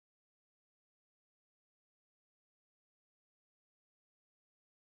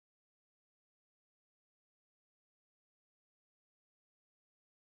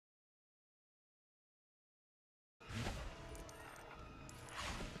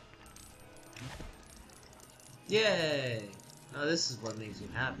Yay! Now this is what makes me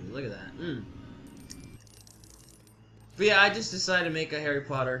happy. Look at that. But yeah, I just decided to make a Harry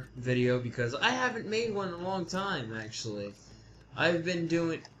Potter video because I haven't made one in a long time, actually. I've been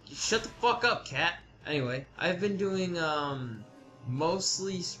doing... Shut the fuck up, cat! Anyway, I've been doing,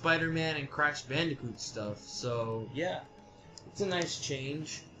 mostly Spider-Man and Crash Bandicoot stuff, so, yeah. It's a nice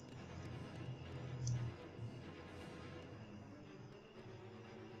change.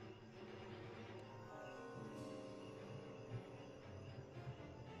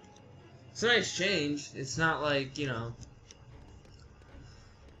 It's a nice change. It's not like, you know,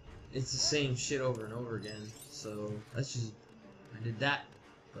 it's the same shit over and over again. So, that's just, I did that.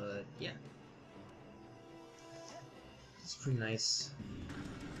 But, yeah. It's pretty nice.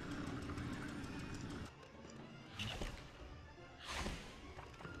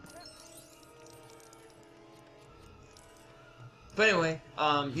 But anyway,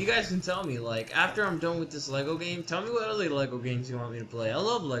 you guys can tell me, like, after I'm done with this Lego game, tell me what other Lego games you want me to play. I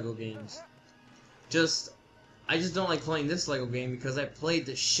love Lego games. I just don't like playing this Lego game because I played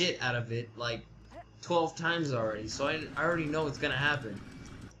the shit out of it, like, 12 times already, so I already know what's gonna happen.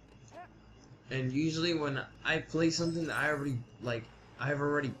 And usually when I play something that I've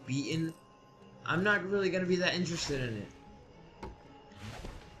already beaten, I'm not really gonna be that interested in it.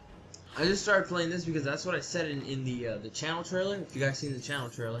 I just started playing this because that's what I said in the channel trailer. If you guys seen the channel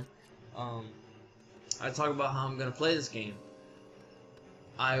trailer, I talk about how I'm gonna play this game.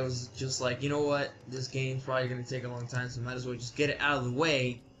 I was just like, you know what, this game's probably gonna take a long time, so I might as well just get it out of the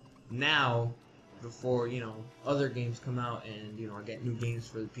way now before, you know, other games come out and, you know, I get new games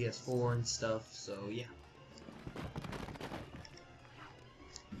for the PS4 and stuff. So yeah.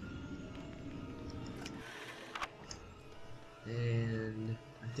 And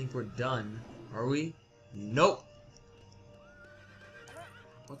I think we're done. Are we? Nope.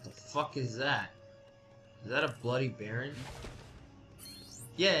 What the fuck is that? Is that a bloody Baron?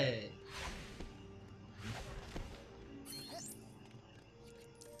 Yay!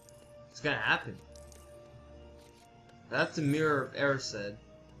 It's gonna happen. That's the mirror of Erised.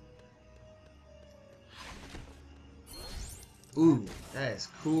 Ooh, that is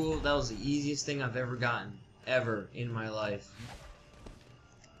cool. That was the easiest thing I've ever gotten. Ever in my life.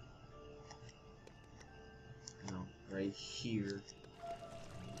 No, right here.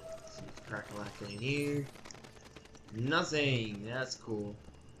 Crack-a-lack in here. Nothing! That's cool.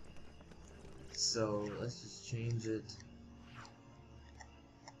 So, let's just change it.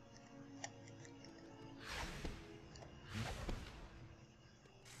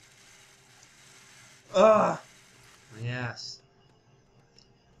 Ugh! My ass.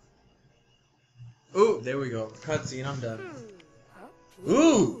 Ooh, there we go. Cutscene, I'm done.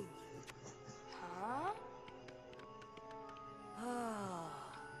 Ooh!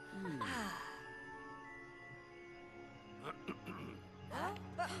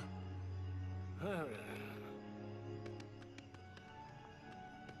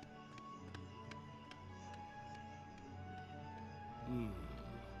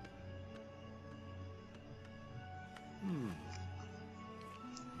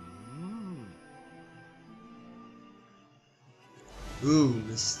 Ooh,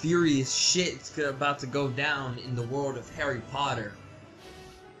 mysterious shit's about to go down in the world of Harry Potter.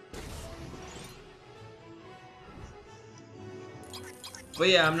 But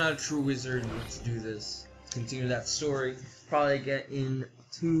yeah, I'm not a true wizard. Let's do this. Continue that story. Probably get in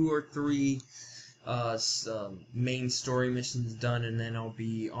 2 or 3 main story missions done, and then I'll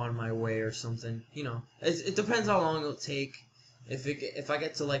be on my way or something. You know, it depends how long it'll take. If I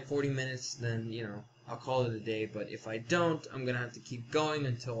get to like 40 minutes, then, you know, I'll call it a day. But if I don't, I'm gonna have to keep going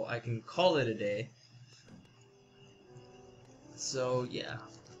until I can call it a day. So yeah.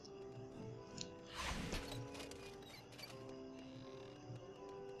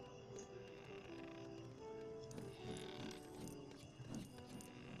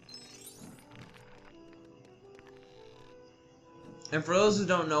 And for those who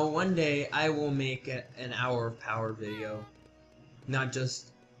don't know, one day I will make an hour of power video. Not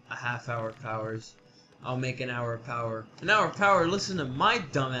just a half hour of powers. I'll make an hour of power. An hour of power, listen to my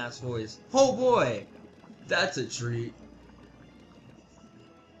dumbass voice. Oh boy! That's a treat.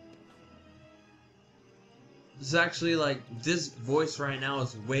 It's actually like, this voice right now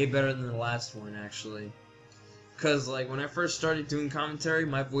is way better than the last one, actually. Cause like, when I first started doing commentary,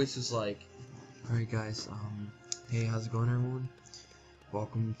 my voice was like, alright guys, hey, how's it going everyone?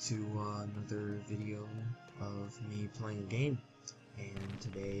 Welcome to another video of me playing a game, and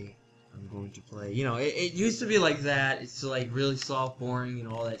today I'm going to play, you know, it used to be like that. It's like really soft, boring, and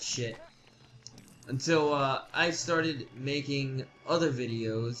all that shit. Until I started making other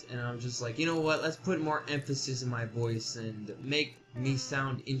videos, and I'm just like, you know what, let's put more emphasis in my voice and make me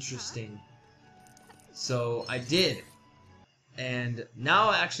sound interesting. So I did. And now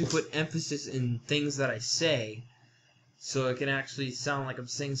I actually put emphasis in things that I say, so it can actually sound like I'm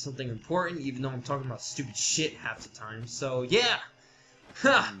saying something important, even though I'm talking about stupid shit half the time. So yeah!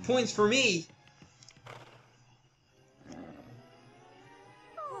 Ha! Points for me!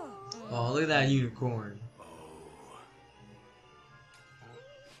 Oh, look at that unicorn.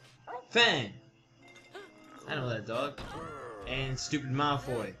 Fang! I know that dog. And stupid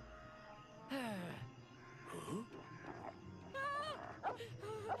Malfoy.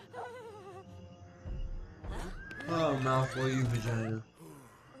 Oh, Malfoy, you vagina.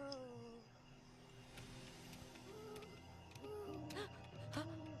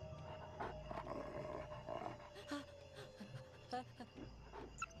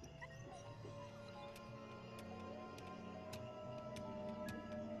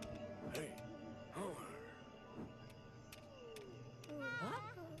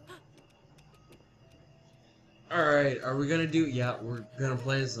 Alright, are we gonna do... Yeah, we're gonna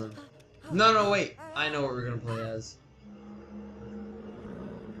play as them. No, wait. I know what we're gonna play as.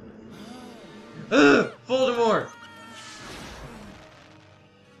 Ugh! Voldemort!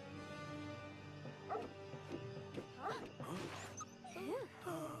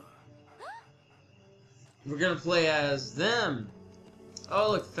 We're gonna play as them!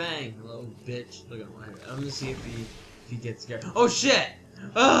 Oh, look, Fang. Little bitch. Look at him. I'm gonna see if he gets scared. Oh, shit!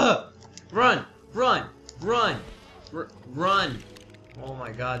 Ugh! Run! Run! Run! Run! Oh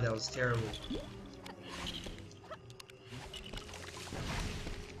my god, that was terrible.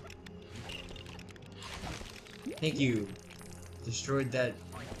 Thank you. Destroyed that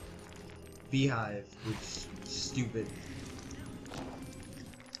beehive, which is stupid.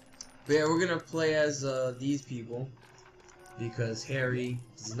 But yeah, we're gonna play as these people because Harry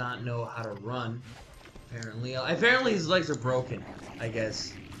does not know how to run. Apparently, his legs are broken. I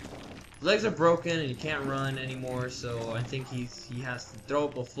guess his legs are broken and he can't run anymore. So I think he has to throw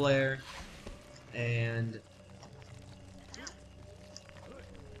up a flare and.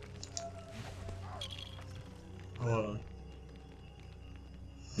 Hold on.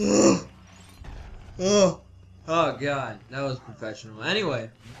 Oh god, that was professional.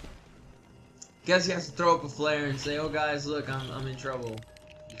 Anyway, guess he has to throw up a flare and say, "Oh guys, look, I'm in trouble."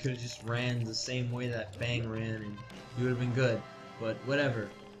 You could have just ran the same way that Fang ran, and you would have been good. But whatever.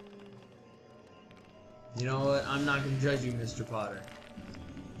 You know what? I'm not gonna judge you, Mr. Potter.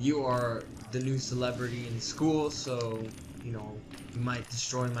 You are the new celebrity in school, so you know you might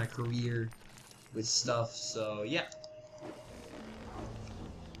destroy my career with stuff. So yeah.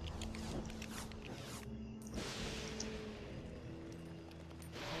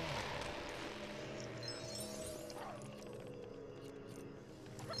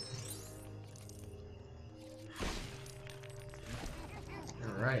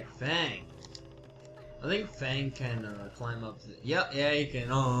 Alright, Fang. I think Fang can climb up to the... Yep, yeah, he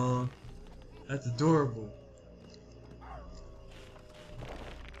can. Oh, that's adorable.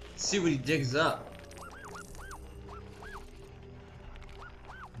 Let's see what he digs up.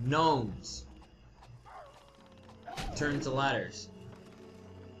 Gnomes. Turn into ladders.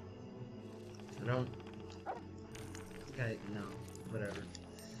 I don't... Okay, no. Whatever.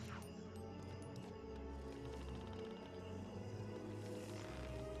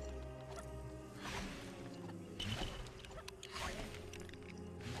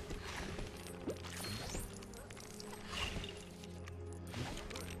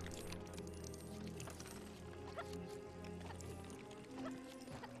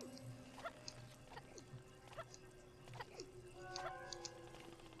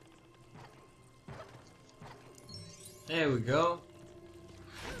 There we go.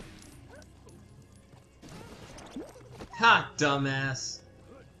 Ha, dumbass.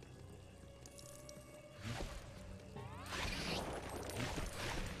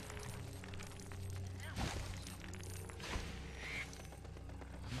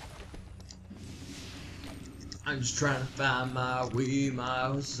 I'm just trying to find my way, my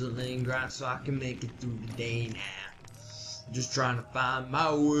hustling grind, so I can make it through the day now. Just trying to find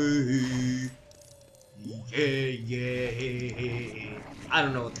my way. Yeah. I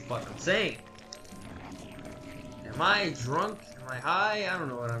don't know what the fuck I'm saying. Am I drunk? Am I high? I don't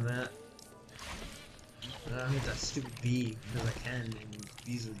know what I'm at. I hit that stupid bee because I can, and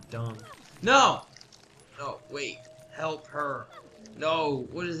bees are dumb. No! No, wait. Help her. No,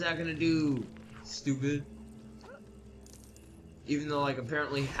 what is that gonna do? Stupid. Even though, like,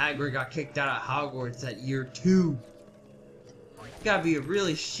 apparently Hagrid got kicked out of Hogwarts at year 2. You gotta be a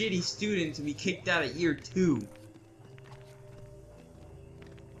really shitty student to be kicked out of year 2.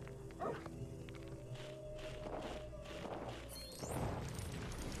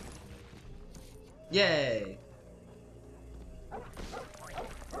 Yay!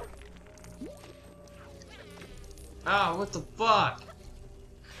 Ah, what the fuck?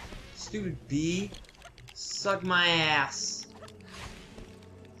 Stupid bee. Suck my ass.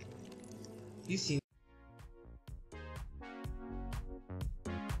 You seem